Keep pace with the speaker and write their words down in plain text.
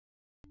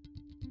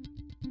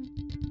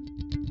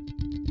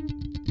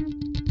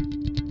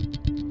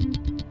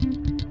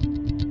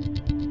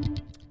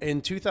In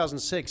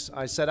 2006,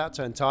 I set out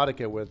to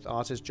Antarctica with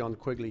artist John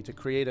Quigley to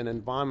create an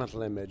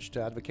environmental image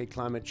to advocate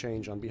climate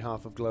change on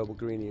behalf of Global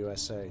Green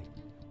USA.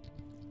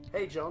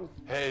 Hey, John.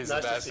 Hey,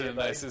 Sebastian.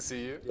 Nice to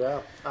see you.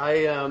 Yeah.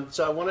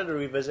 So I wanted to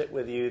revisit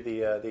with you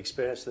the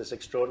experience, this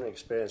extraordinary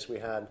experience we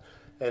had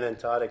in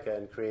Antarctica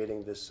in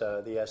creating this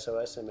the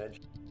SOS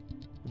image.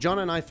 John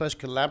and I first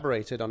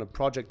collaborated on a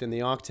project in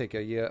the Arctic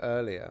a year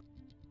earlier.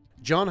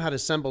 John had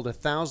assembled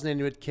 1,000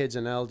 Inuit kids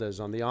and elders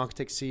on the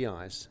Arctic sea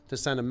ice to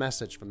send a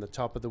message from the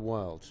top of the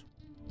world.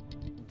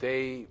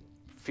 They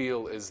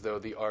feel as though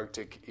the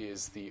Arctic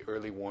is the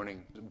early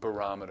warning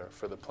barometer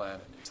for the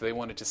planet. So they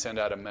wanted to send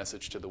out a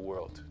message to the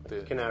world.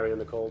 The Canary in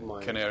the coal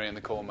mine. Canary in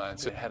the coal mine.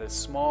 So it had a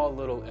small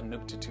little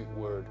Inuktitut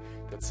word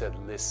that said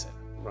listen.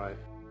 Right.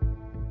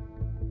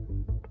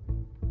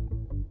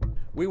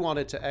 We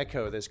wanted to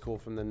echo this call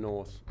from the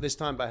north, this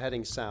time by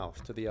heading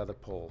south to the other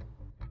pole.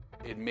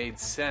 It made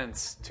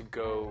sense to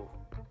go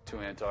to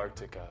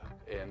Antarctica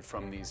and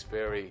from these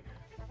very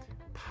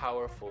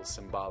powerful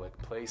symbolic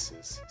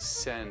places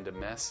send a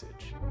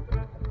message.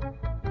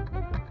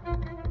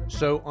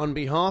 So on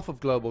behalf of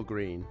Global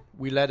Green,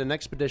 we led an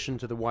expedition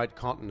to the White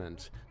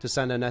Continent to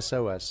send an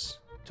SOS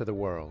to the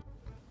world.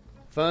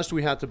 First,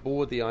 we had to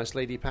board the Ice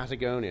Lady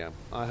Patagonia,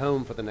 our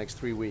home for the next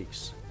 3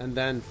 weeks, and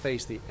then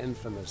face the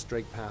infamous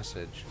Drake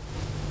Passage.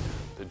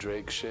 The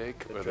Drake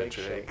Shake or the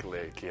Drake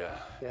Lake, yeah.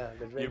 Yeah,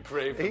 the Drake. You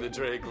pray for the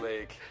Drake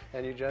Lake.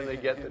 And you generally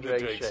get the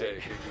Drake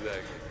Shake.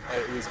 Exactly.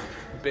 It was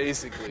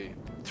basically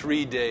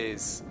 3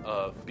 days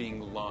of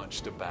being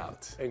launched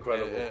about.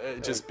 Incredible.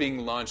 Just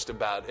being launched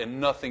about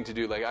and nothing to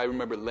do. Like, I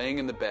remember laying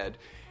in the bed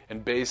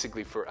and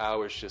basically for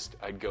hours just,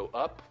 I'd go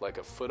up like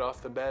a foot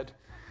off the bed,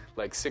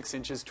 like 6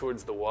 inches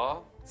towards the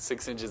wall,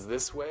 6 inches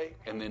this way,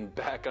 and then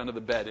back onto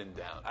the bed and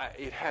down.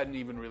 It hadn't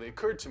even really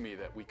occurred to me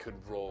that we could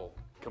roll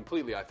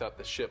completely. I thought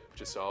the ship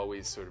just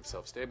always sort of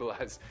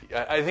self-stabilized.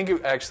 I think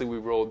we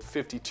rolled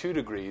 52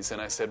 degrees, and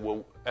I said,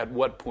 well, at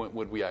what point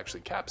would we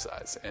actually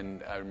capsize?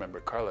 And I remember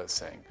Carlos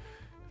saying,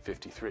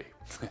 53.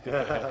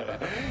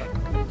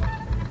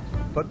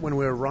 But when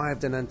we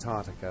arrived in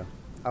Antarctica,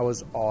 I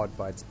was awed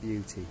by its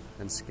beauty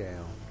and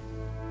scale.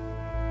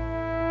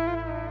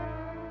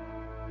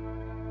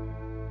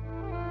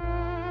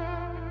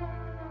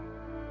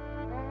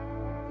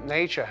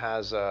 Nature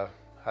has a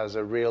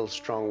real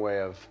strong way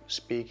of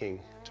speaking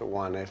to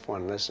one if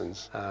one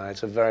listens.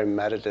 It's a very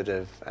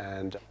meditative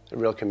and a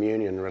real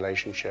communion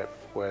relationship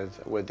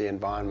with the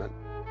environment.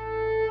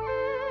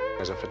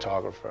 As a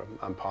photographer,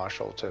 I'm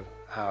partial to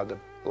how the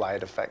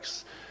light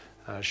affects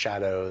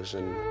shadows,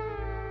 and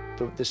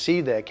the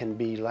sea there can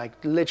be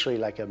literally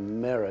like a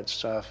mirrored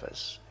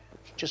surface.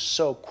 Just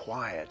so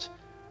quiet,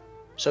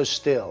 so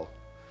still,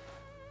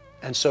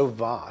 and so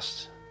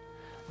vast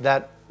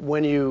that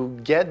when you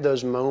get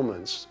those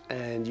moments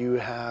and you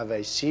have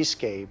a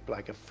seascape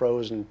like a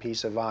frozen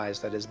piece of ice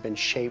that has been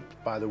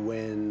shaped by the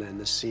wind and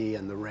the sea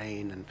and the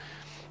rain,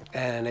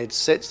 and it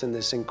sits in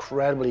this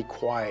incredibly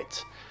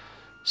quiet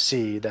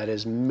sea that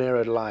is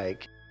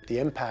mirrored-like, the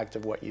impact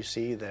of what you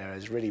see there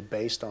is really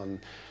based on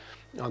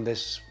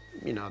this,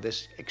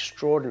 this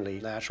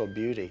extraordinary natural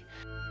beauty.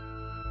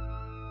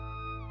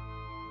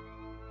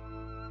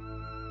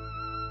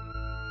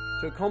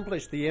 To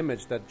accomplish the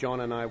image that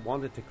John and I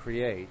wanted to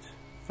create,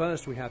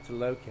 first we had to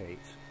locate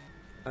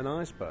an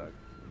iceberg.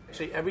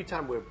 Actually, every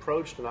time we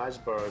approached an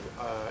iceberg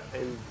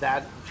in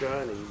that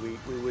journey,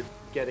 we would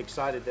get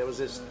excited. There was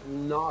this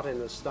knot in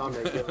the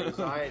stomach of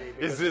anxiety.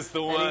 Is this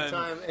the one?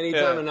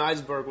 Anytime an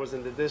iceberg was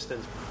in the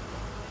distance.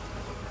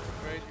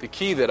 The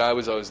key that I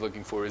was always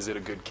looking for, is it a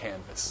good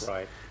canvas?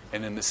 Right.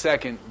 And then the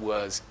second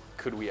was,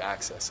 could we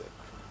access it?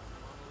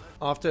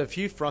 After a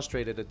few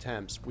frustrated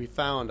attempts, we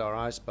found our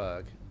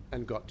iceberg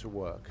and got to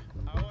work.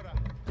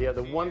 Yeah,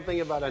 the one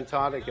thing about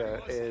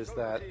Antarctica is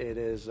that it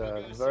is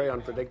very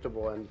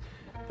unpredictable and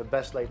the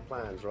best laid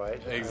plans,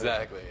 right?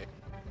 Exactly.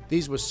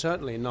 These were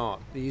certainly not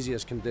the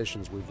easiest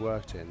conditions we've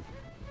worked in.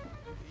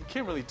 You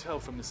can't really tell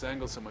from this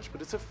angle so much,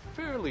 but it's a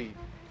fairly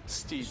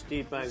steep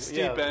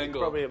Probably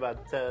angle.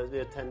 about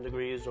 10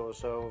 degrees or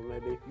so,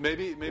 maybe.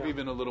 Maybe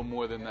even a little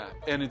more than that.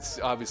 And it's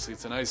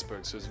an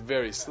iceberg, so it's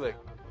very slick.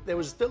 There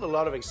was still a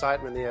lot of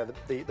excitement there.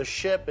 The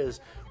ship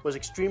was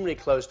extremely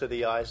close to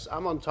the ice.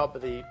 I'm on top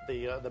of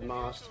the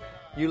mast.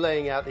 You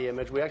laying out the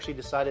image. We actually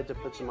decided to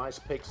put some ice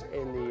picks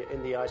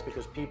in the ice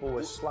because people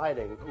were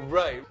sliding.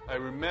 Right. I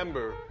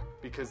remember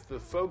because the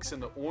folks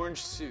in the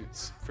orange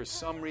suits, for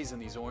some reason,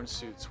 these orange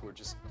suits were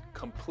just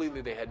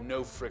completely. They had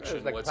no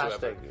friction whatsoever.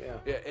 Plastic,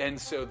 yeah. And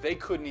so they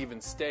couldn't even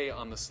stay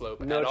on the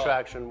slope at all. No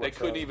traction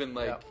whatsoever. They couldn't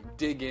even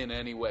dig in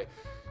anyway.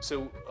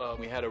 So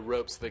we had a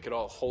rope so they could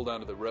all hold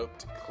onto the rope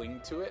to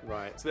cling to it.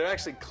 Right. So they're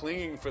actually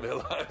clinging for their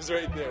lives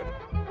right there.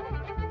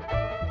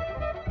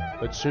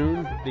 But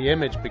soon, the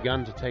image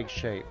began to take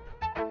shape.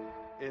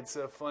 It's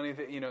a funny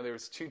thing. There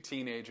was 2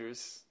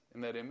 teenagers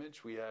in that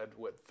image. We had,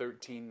 what,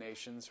 13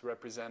 nations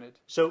represented.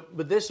 So,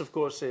 but this, of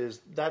course,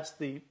 that's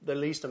the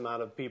least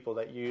amount of people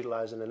that you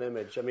utilize in an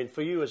image. I mean,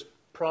 for you, it's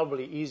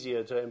probably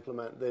easier to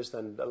implement this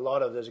than a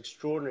lot of those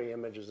extraordinary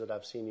images that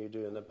I've seen you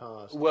do in the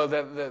past. Well,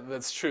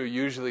 that's true.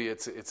 Usually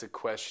it's a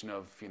question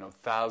of,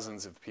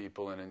 thousands of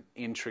people and an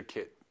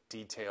intricate,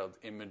 detailed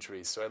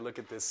imagery. So I look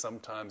at this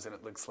sometimes and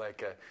it looks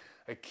like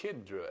a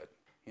kid drew it,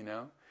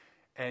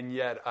 And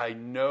yet I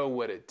know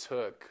what it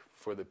took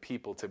for the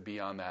people to be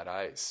on that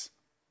ice.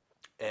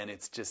 And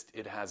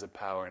it has a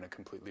power in a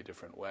completely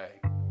different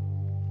way.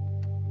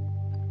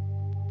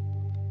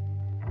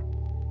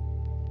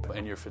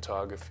 And your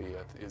photography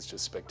is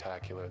just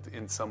spectacular.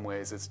 In some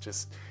ways, it's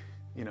just,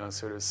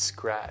 sort of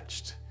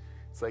scratched.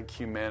 It's like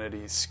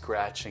humanity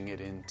scratching it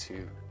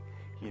into,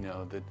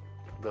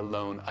 the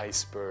lone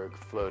iceberg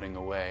floating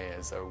away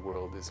as our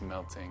world is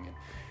melting. And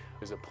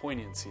there's a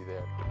poignancy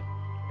there.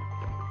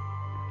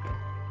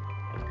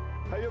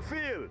 How you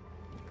feel?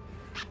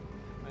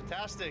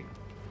 Fantastic.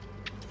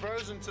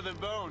 Frozen to the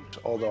bone.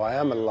 Although I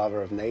am a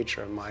lover of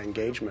nature, my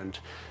engagement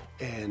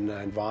in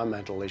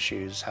environmental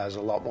issues has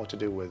a lot more to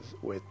do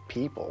with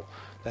people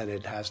than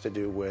it has to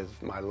do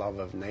with my love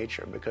of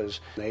nature,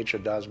 because nature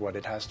does what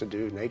it has to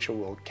do. Nature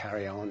will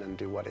carry on and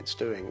do what it's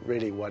doing.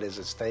 Really, what is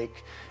at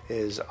stake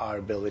is our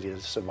ability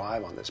to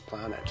survive on this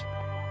planet.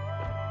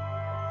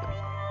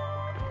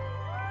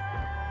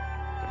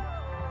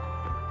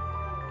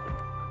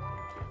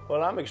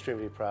 Well, I'm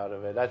extremely proud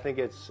of it. I think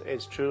it's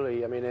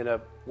truly, in a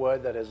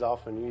word that is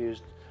often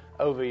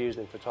overused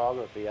in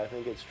photography, I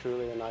think it's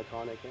truly an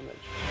iconic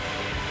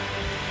image.